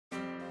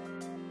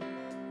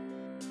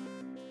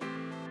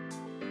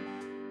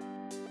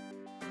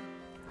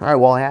All right,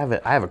 well, I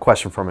have a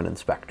question from an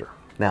inspector.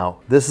 Now,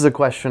 this is a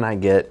question I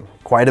get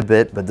quite a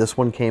bit, but this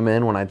one came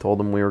in when I told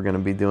him we were going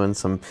to be doing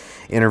some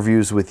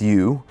interviews with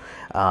you.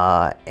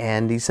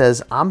 And he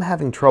says, I'm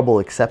having trouble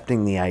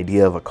accepting the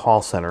idea of a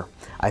call center.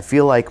 I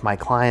feel like my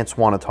clients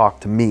want to talk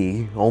to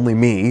me, only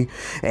me,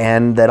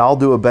 and that I'll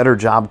do a better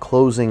job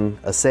closing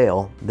a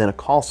sale than a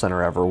call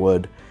center ever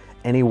would.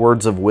 Any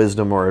words of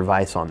wisdom or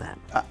advice on that?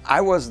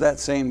 I was that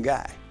same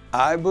guy.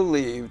 I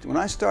believed, when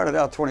I started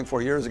out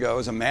 24 years ago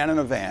as a man in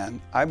a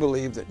van, I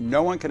believed that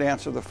no one could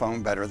answer the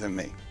phone better than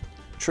me.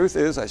 Truth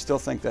is, I still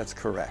think that's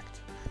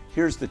correct.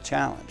 Here's the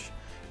challenge.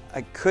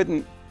 I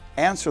couldn't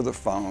answer the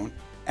phone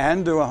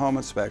and do a home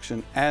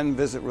inspection and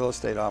visit real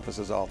estate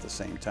offices all at the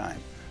same time.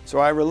 So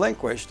I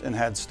relinquished and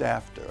had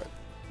staff do it.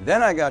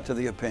 Then I got to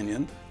the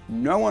opinion,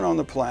 no one on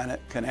the planet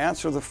can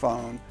answer the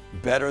phone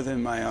better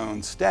than my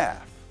own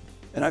staff.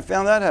 And I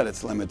found that had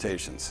its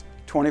limitations.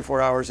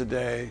 24 hours a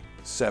day,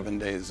 7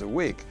 days a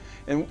week.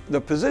 And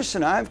the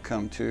position I've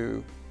come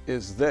to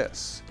is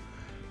this: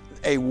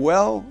 a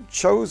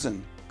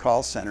well-chosen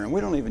call center, and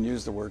we don't even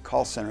use the word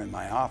call center in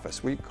my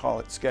office. We call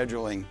it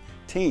scheduling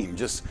team.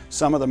 Just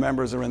some of the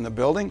members are in the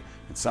building,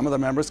 and some of the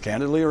members,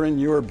 candidly, are in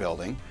your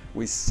building.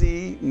 We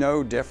see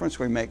no difference.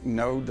 We make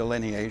no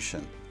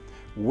delineation.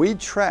 We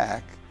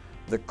track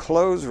the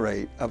close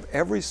rate of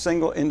every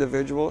single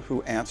individual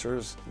who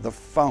answers the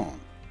phone,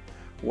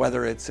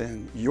 whether it's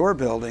in your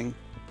building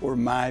or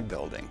my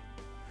building.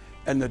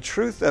 And the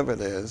truth of it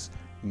is,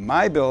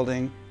 my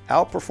building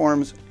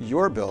outperforms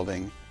your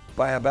building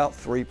by about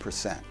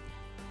 3%.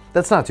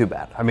 That's not too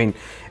bad. I mean,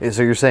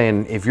 so you're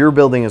saying if your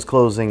building is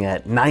closing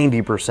at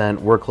 90%,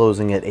 we're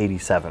closing at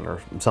 87 or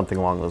something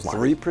along those lines.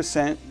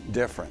 3%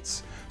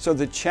 difference. So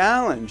the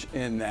challenge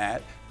in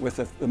that, with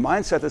the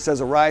mindset that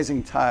says a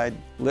rising tide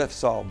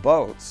lifts all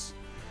boats,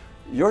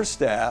 your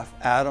staff,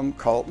 Adam,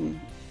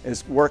 Colton,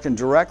 is working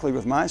directly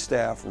with my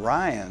staff,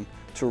 Ryan,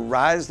 to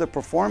rise the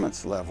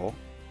performance level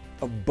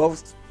of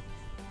both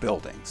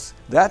buildings.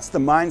 That's the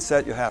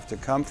mindset you have to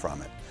come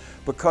from it.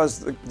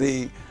 Because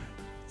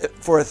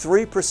for a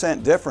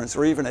 3% difference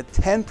or even a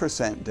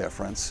 10%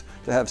 difference,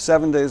 to have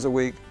 7 days a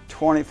week,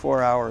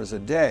 24 hours a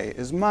day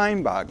is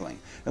mind-boggling.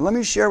 And let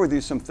me share with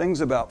you some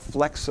things about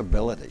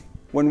flexibility.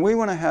 When we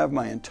want to have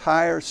my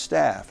entire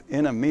staff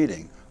in a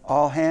meeting,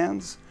 all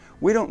hands,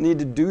 we don't need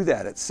to do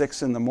that at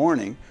 6 in the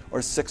morning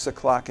or 6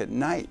 o'clock at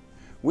night.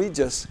 We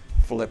just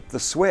flip the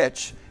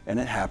switch and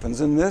it happens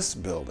in this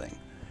building.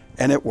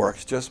 And it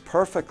works just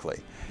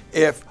perfectly.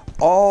 If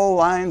all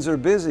lines are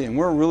busy, and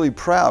we're really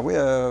proud, we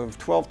have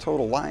 12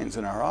 total lines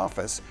in our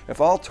office.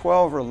 If all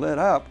 12 are lit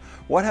up,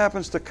 what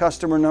happens to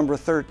customer number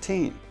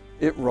 13?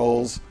 It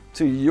rolls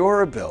to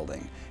your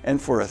building.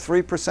 And for a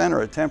 3%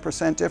 or a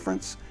 10%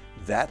 difference,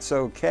 that's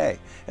okay.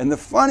 And the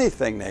funny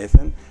thing,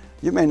 Nathan,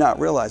 you may not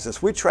realize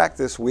this, we track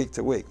this week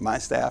to week, my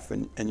staff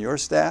and your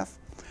staff,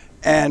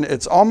 and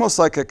it's almost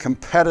like a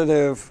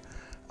competitive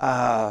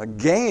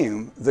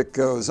game that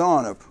goes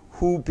on of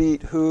who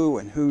beat who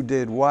and who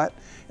did what,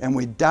 and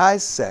we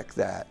dissect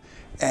that,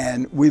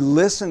 and we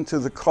listen to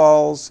the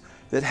calls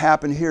that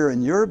happen here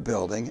in your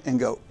building and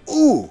go,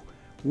 ooh,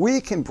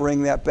 we can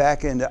bring that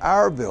back into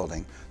our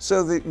building.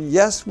 So that,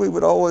 yes, we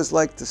would always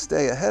like to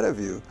stay ahead of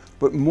you,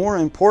 but more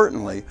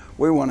importantly,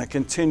 we want to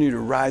continue to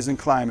rise and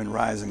climb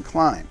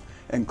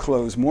and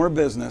close more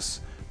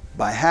business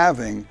by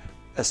having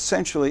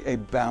essentially a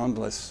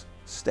boundless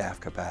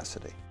staff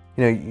capacity.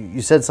 You know,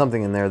 you said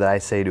something in there that I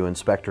say to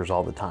inspectors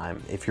all the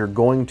time. If you're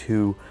going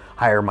to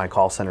hire my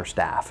call center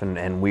staff,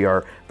 and we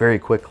are very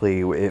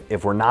quickly,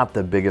 if we're not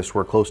the biggest,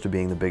 we're close to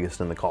being the biggest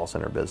in the call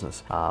center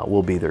business.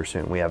 We'll be there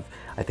soon. We have,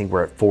 I think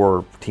we're at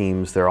 4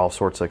 teams. They're all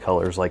sorts of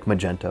colors, like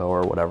magenta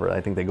or whatever.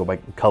 I think they go by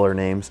color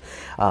names.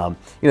 You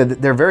know,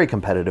 they're very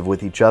competitive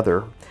with each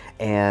other,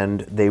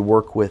 and they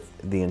work with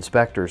the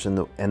inspectors.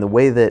 And the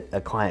way that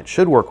a client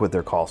should work with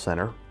their call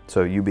center,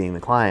 so you being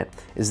the client,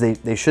 is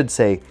they should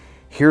say,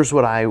 here's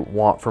what I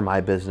want for my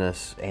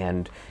business,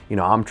 and you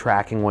know, I'm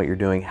tracking what you're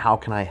doing. How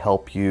can I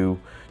help you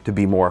to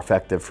be more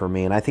effective for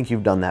me? And I think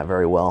you've done that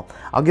very well.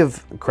 I'll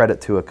give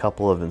credit to a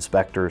couple of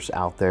inspectors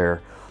out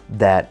there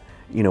that,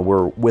 you know,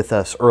 were with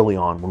us early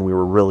on when we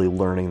were really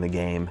learning the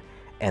game,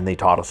 and they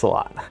taught us a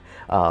lot.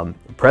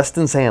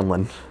 Preston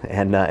Sandlin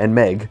and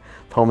Meg,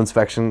 Home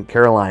Inspection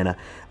Carolina,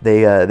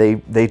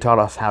 they taught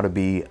us how to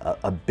be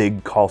a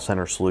big call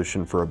center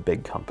solution for a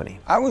big company.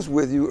 I was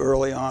with you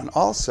early on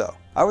also.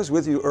 I was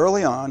with you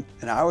early on,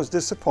 and I was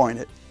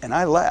disappointed, and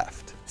I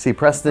left. See,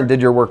 Preston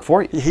did your work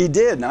for you. He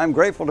did, and I'm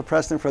grateful to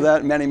Preston for that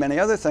and many, many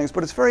other things,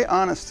 but it's very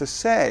honest to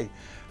say,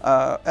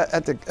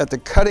 at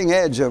the cutting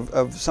edge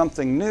of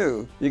something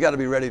new, you got to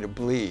be ready to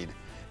bleed.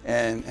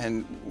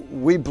 And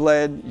we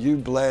bled, you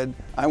bled,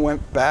 I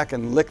went back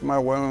and licked my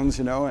wounds,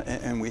 you know,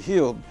 and we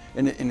healed,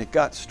 and it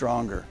got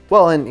stronger.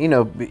 Well, and you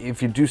know,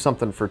 if you do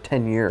something for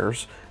 10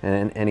 years,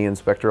 and any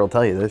inspector will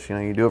tell you this, you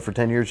know, you do it for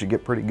 10 years, you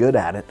get pretty good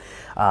at it.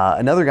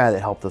 Another guy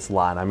that helped us a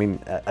lot, I mean,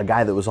 a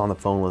guy that was on the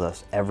phone with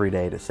us every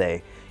day to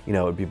say, you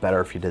know, it'd be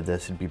better if you did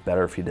this, it'd be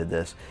better if you did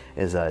this,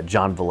 is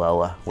John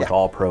Villela with Yeah.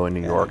 All Pro in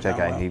New York. That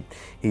guy, well.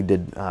 he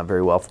did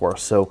very well for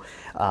us. So,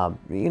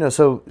 you know,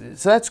 so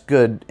that's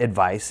good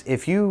advice.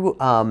 If you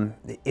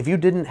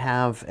didn't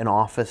have an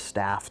office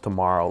staff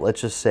tomorrow,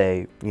 let's just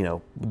say, you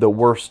know, the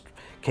worst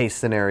case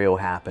scenario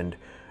happened,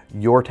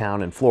 your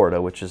town in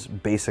Florida, which is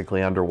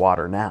basically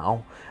underwater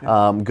now,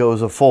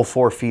 goes a full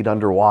 4 feet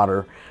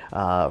underwater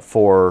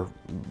for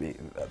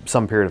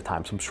some period of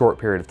time, some short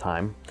period of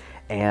time,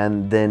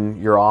 and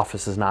then your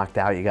office is knocked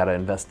out, you got to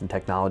invest in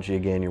technology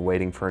again, you're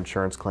waiting for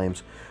insurance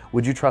claims.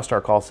 Would you trust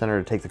our call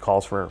center to take the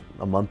calls for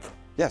a month?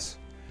 Yes.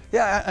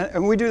 Yeah,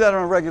 and we do that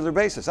on a regular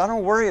basis. I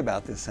don't worry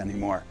about this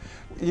anymore.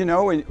 You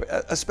know,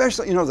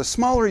 especially, you know, the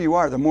smaller you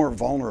are, the more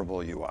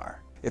vulnerable you are.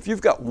 If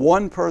you've got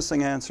one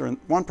person answering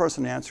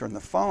the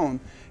phone,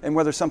 and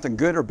whether something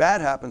good or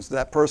bad happens to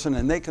that person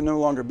and they can no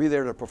longer be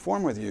there to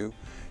perform with you,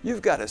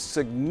 you've got a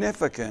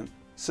significant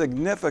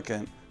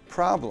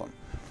problem.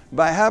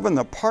 By having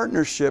the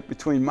partnership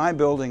between my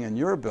building and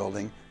your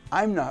building,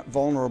 I'm not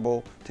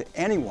vulnerable to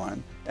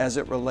anyone as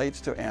it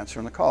relates to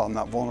answering the call. I'm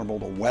not vulnerable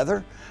to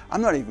weather.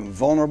 I'm not even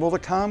vulnerable to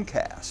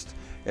Comcast.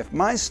 If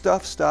my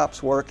stuff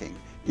stops working,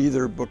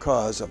 either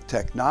because of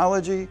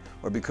technology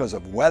or because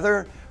of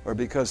weather or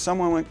because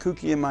someone went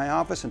kooky in my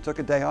office and took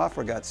a day off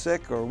or got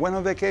sick or went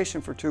on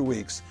vacation for 2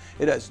 weeks,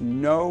 it has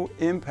no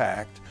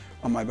impact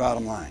on my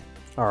bottom line.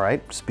 All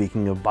right,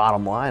 speaking of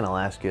bottom line, I'll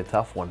ask you a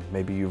tough one.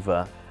 Maybe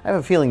I have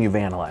a feeling you've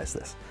analyzed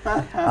this.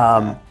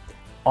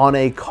 On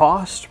a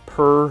cost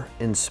per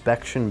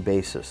inspection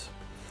basis,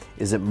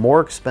 is it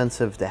more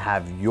expensive to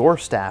have your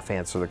staff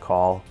answer the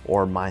call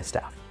or my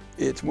staff?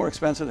 It's more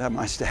expensive to have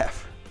my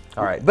staff.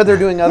 All right, but they're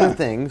doing other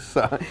things.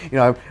 You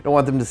know, I don't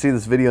want them to see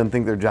this video and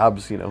think their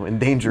job's, you know,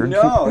 endangered.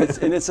 No,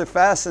 it's a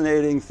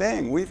fascinating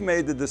thing. We've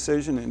made the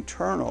decision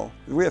internal.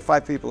 We have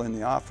 5 people in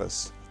the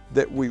office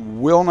that we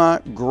will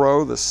not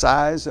grow the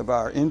size of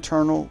our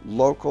internal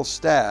local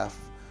staff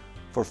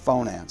for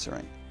phone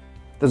answering.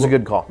 That's a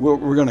good call.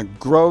 We're going to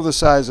grow the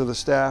size of the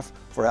staff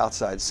for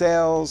outside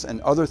sales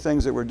and other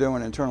things that we're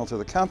doing internal to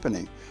the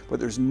company, but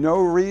there's no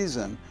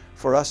reason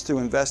for us to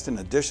invest in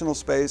additional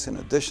space and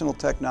additional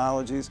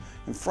technologies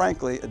and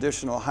frankly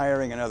additional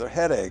hiring and other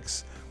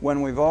headaches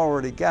when we've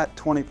already got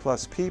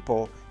 20+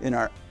 people in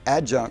our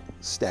adjunct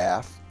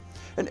staff.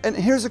 And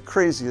here's the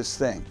craziest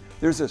thing.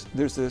 There's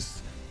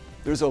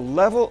a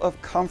level of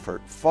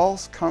comfort,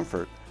 false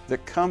comfort,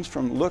 that comes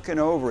from looking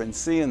over and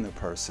seeing the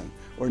person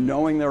or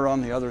knowing they're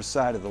on the other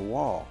side of the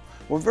wall.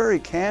 Well, very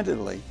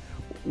candidly,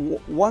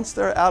 once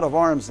they're out of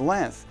arm's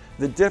length,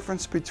 the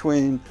difference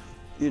between,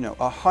 you know,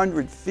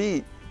 100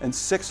 feet and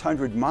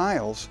 600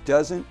 miles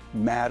doesn't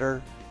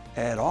matter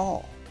at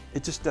all.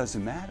 It just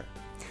doesn't matter.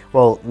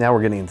 Well, now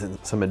we're getting into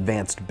some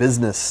advanced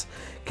business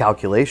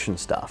calculation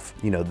stuff.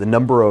 You know, the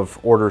number of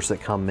orders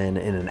that come in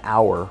an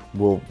hour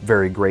will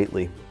vary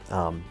greatly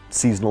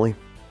seasonally.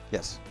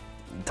 Yes.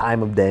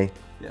 Time of day.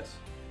 Yes.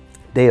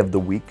 Day of the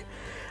week.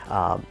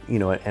 You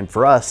know, and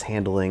for us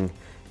handling,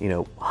 you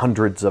know,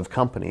 hundreds of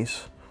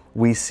companies,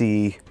 we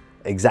see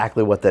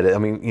exactly what that is. I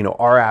mean, you know,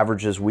 our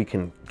averages, we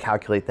can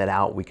calculate that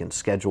out, we can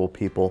schedule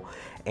people,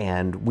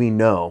 and we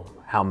know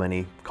how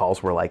many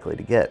calls we're likely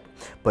to get.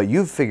 But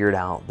you've figured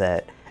out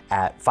that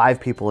at 5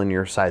 people in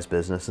your size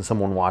business, and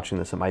someone watching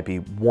this, it might be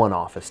 1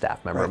 office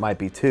staff member, right. It might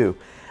be 2.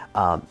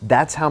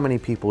 That's how many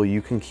people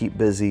you can keep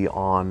busy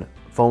on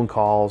phone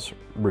calls,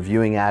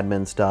 reviewing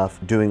admin stuff,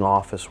 doing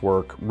office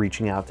work,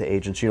 reaching out to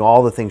agents, you know,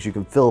 all the things. You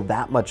can fill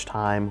that much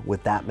time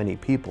with that many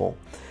people.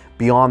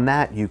 Beyond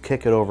that, you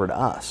kick it over to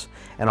us.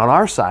 And on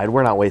our side,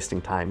 we're not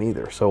wasting time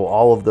either. So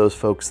all of those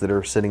folks that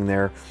are sitting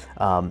there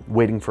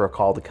waiting for a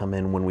call to come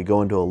in when we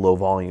go into a low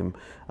volume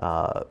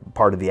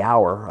part of the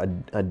hour,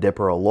 a dip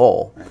or a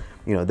lull, right.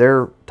 You know,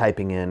 they're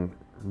typing in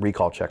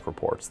recall check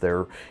reports.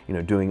 They're, you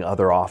know, doing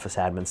other office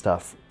admin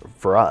stuff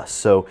for us.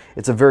 So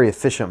it's a very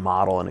efficient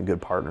model and a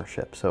good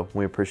partnership. So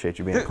we appreciate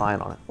you being a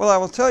client on it. Well, I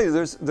will tell you,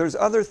 there's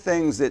other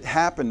things that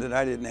happened that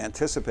I didn't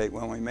anticipate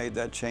when we made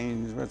that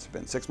change. It's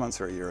been 6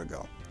 months or a year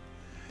ago.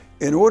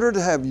 In order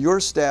to have your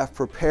staff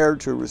prepared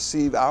to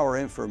receive our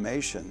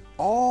information,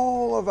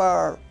 all of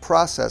our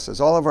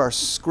processes, all of our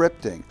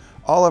scripting,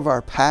 all of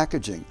our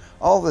packaging,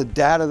 all the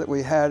data that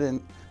we had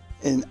in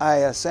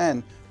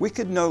ISN, we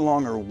could no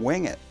longer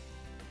wing it.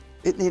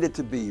 It needed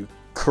to be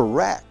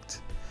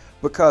correct,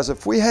 because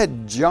if we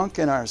had junk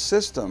in our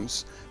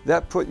systems,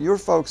 that put your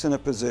folks in a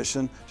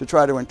position to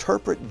try to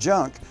interpret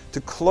junk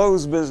to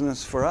close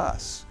business for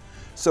us.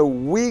 So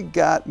we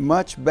got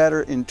much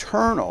better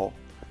internal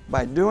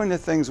by doing the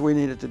things we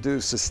needed to do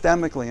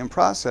systemically and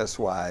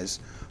process-wise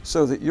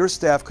so that your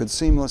staff could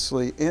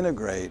seamlessly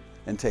integrate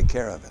and take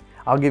care of it.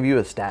 I'll give you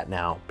a stat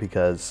now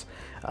because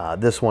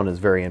this one is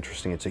very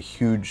interesting. It's a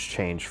huge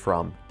change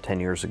from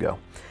 10 years ago.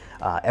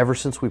 Ever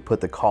since we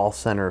put the call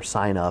center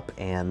sign up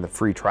and the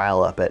free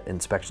trial up at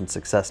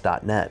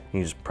inspectionsuccess.net,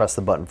 you just press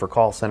the button for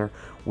call center,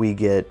 we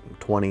get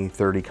 20,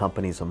 30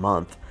 companies a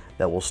month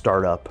that will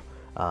start up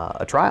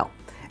a trial.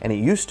 And it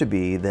used to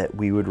be that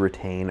we would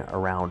retain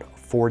around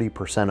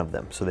 40% of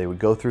them. So they would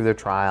go through their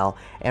trial,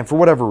 and for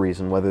whatever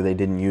reason, whether they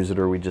didn't use it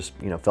or we just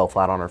fell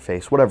flat on our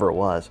face, whatever it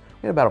was,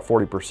 we had about a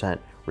 40%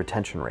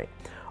 retention rate.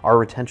 Our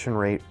retention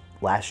rate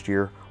last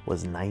year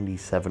was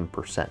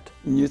 97%.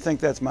 And you think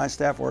that's my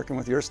staff working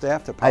with your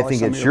staff to polish I think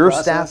some it's of your your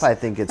process? staff. I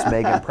think it's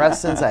Megan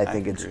Preston's. I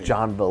think it's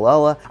John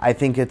Villela. I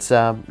think it's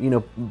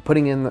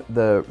putting in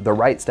the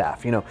right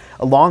staff.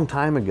 A long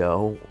time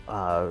ago,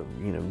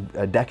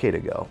 a decade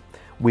ago,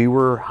 we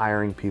were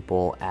hiring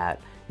people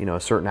at a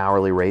certain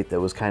hourly rate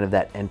that was kind of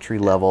that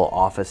entry-level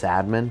office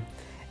admin.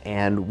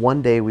 And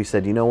one day we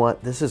said, you know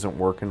what, this isn't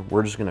working.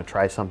 We're just going to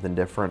try something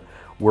different.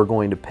 We're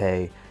going to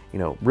pay,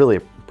 really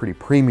a pretty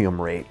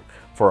premium rate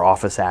for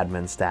office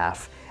admin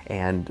staff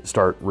and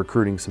start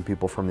recruiting some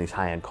people from these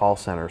high-end call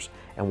centers.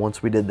 And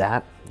once we did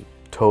that,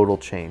 total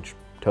change,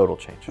 total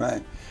change.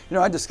 Right.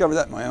 I discovered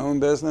that in my own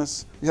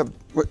business.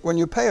 When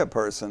you pay a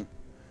person,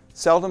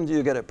 seldom do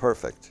you get it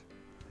perfect.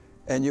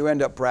 And you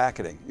end up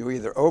bracketing. You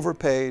either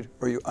overpaid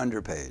or you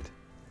underpaid.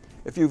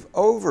 If you've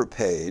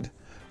overpaid,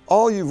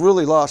 all you've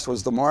really lost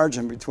was the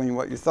margin between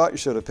what you thought you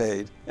should have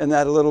paid and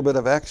that a little bit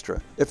of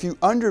extra. If you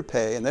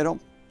underpay and they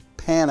don't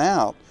pan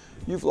out,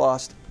 you've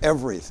lost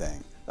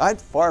everything. I'd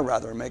far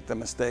rather make the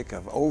mistake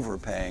of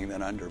overpaying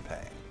than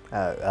underpaying.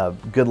 A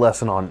good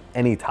lesson on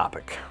any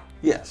topic.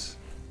 Yes.